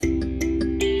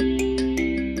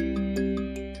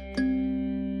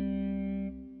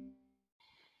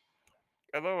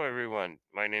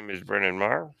name is Brennan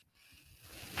Marr.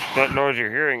 That noise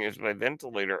you're hearing is my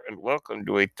ventilator, and welcome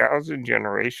to 1,000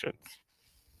 Generations.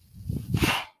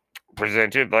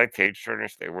 Presented by Page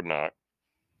Turners They Were Not,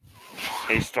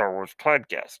 a Star Wars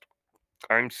podcast.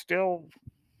 I'm still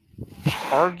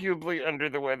arguably under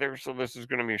the weather, so this is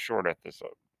going to be a short episode.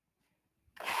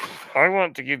 I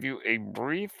want to give you a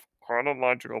brief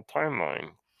chronological timeline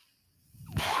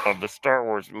of the Star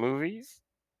Wars movies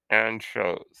and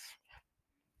shows,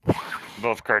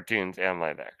 both cartoons and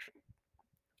live action.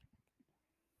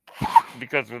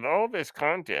 Because with all this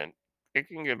content, it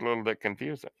can get a little bit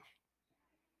confusing.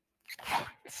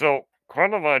 So,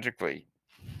 chronologically,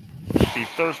 the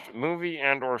first movie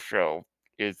and or show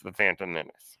is The Phantom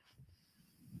Menace.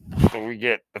 So we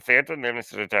get The Phantom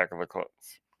Menace and Attack of the Clones.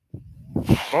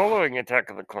 Following Attack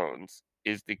of the Clones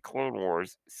is the Clone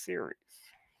Wars series.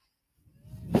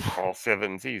 All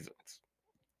 7 seasons.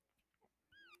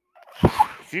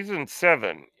 Season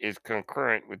 7 is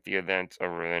concurrent with the events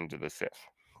of Revenge of the Sith.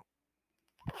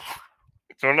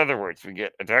 So in other words, we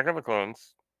get Attack of the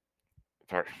Clones.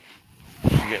 We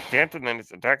get Phantom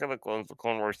Menace, Attack of the Clones, the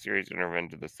Clone Wars series, and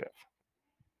Revenge of the Sith.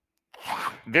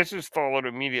 This is followed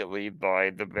immediately by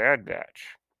The Bad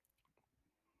Batch.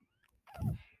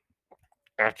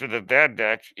 After The Bad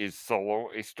Batch is Solo,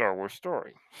 a Star Wars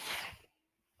story.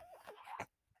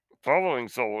 Following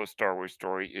Solo, a Star Wars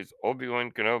story is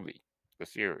Obi-Wan Kenobi, the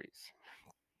series.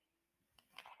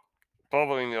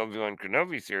 Following the Obi-Wan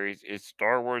Kenobi series is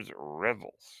Star Wars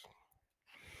Rebels.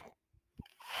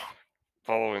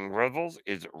 Following Rebels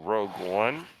is Rogue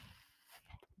One.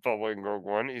 Following Rogue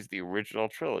One is the original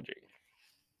trilogy.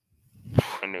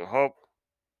 A New Hope,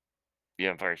 The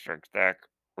Empire Strikes Back,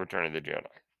 Return of the Jedi.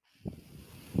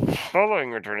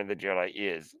 Following Return of the Jedi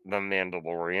is The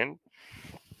Mandalorian,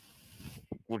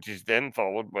 which is then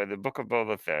followed by the Book of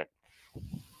Boba Fett,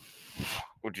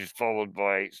 which is followed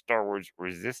by Star Wars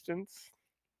Resistance,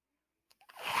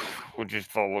 which is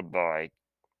followed by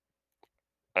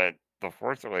The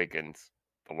Force Awakens,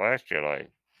 The Last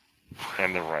Jedi,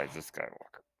 and The Rise of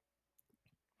Skywalker.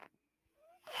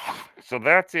 So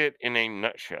that's it in a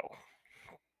nutshell.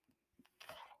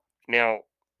 Now,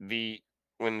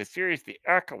 when the series The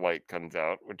Acolyte comes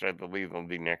out, which I believe will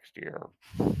be next year,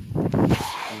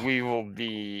 we will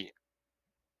be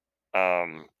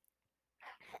that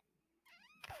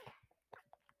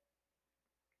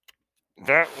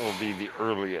will be the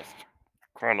earliest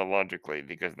chronologically,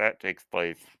 because that takes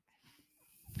place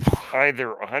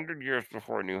either 100 years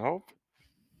before New Hope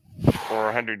or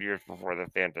 100 years before The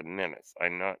Phantom Menace.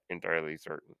 I'm not entirely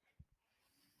certain.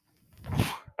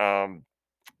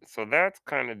 So that's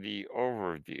kind of the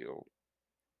overview.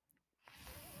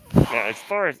 Now, as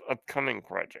far as upcoming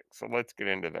projects, so let's get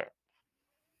into that.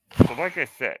 So like I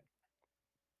said,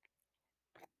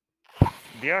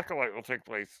 The Acolyte will take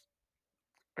place,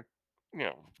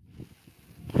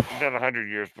 about 100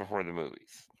 years before the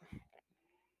movies.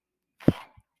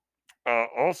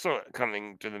 Also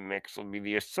coming to the mix will be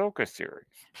the Ahsoka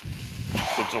series,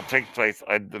 which will take place,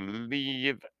 I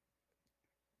believe,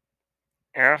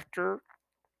 after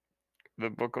the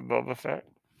Book of Boba Fett.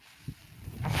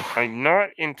 I'm not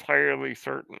entirely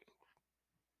certain,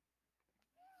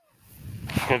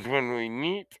 because when we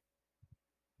meet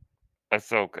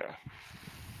Ahsoka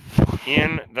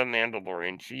in The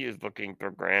Mandalorian, she is looking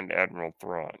for Grand Admiral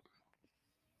Thrawn,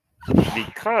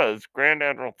 because Grand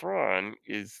Admiral Thrawn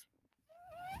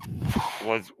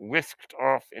was whisked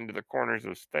off into the corners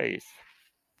of space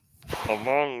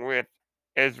along with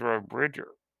Ezra Bridger.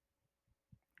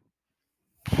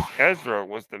 Ezra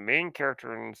was the main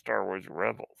character in Star Wars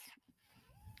Rebels.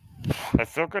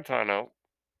 Ahsoka Tano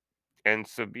and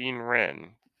Sabine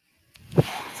Wren.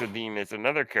 Sabine is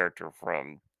another character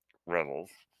from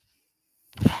Rebels.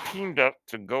 Teamed up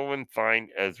to go and find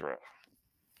Ezra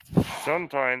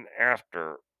sometime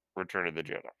after Return of the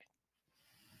Jedi.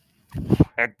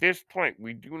 At this point,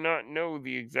 we do not know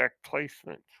the exact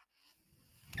placement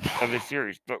of the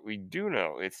series, but we do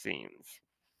know, it seems,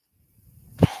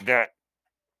 that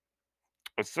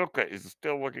Ahsoka is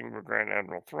still looking for Grand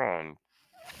Admiral Thrawn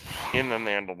in The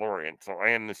Mandalorian. So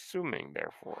I am assuming,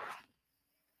 therefore,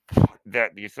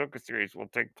 that the Ahsoka series will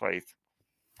take place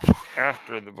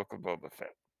after the Book of Boba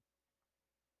Fett.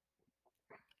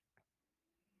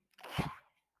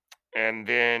 And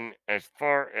then, as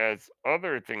far as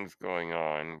other things going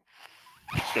on,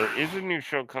 there is a new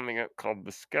show coming up called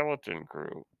The Skeleton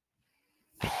Crew,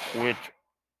 which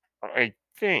I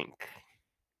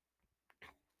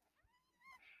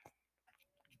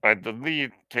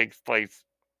believe takes place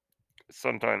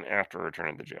sometime after Return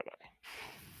of the Jedi.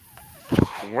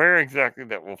 Where exactly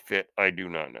that will fit, I do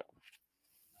not know.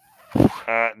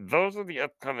 Those are the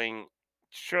upcoming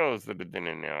shows that have been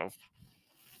announced.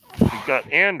 We've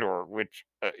got Andor, which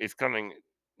is coming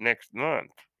next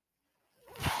month.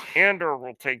 Andor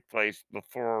will take place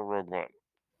before Rogue One.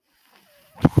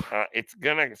 It's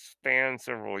gonna span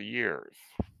several years.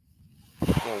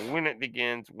 So when it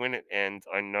begins, when it ends,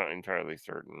 I'm not entirely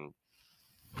certain.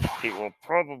 It will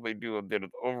probably do a bit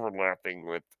of overlapping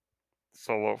with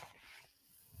Solo.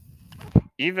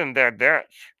 Even Bad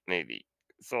Batch, maybe.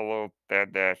 Solo,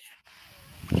 Bad Batch,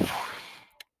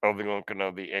 Obi-Wan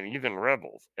Kenobi, and even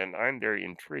Rebels. And I'm very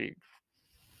intrigued.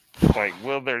 Like,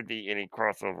 will there be any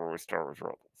crossover with Star Wars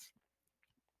Rebels?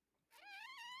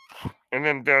 And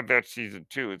then Bad Batch Season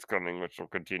 2 is coming, which will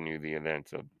continue the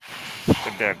events of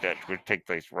the Bad Batch, which take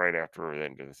place right after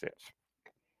Revenge of the Sith.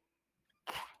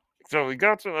 So we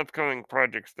got some upcoming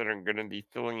projects that are going to be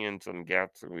filling in some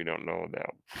gaps that we don't know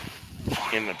about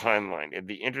in the timeline. It'd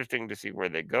be interesting to see where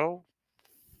they go.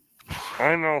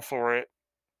 I'm all for it.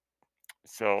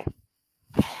 So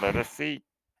let us see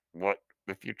what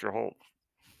the future holds.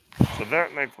 So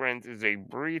that, my friends, is a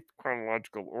brief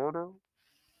chronological order,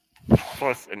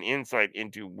 plus an insight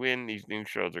into when these new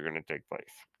shows are going to take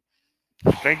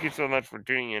place. Thank you so much for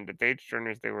tuning in to Page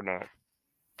Turners They Were Not,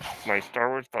 my Star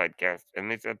Wars podcast,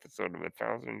 and this episode of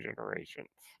 1,000 Generations.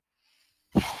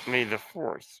 May the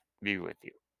Force be with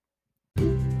you.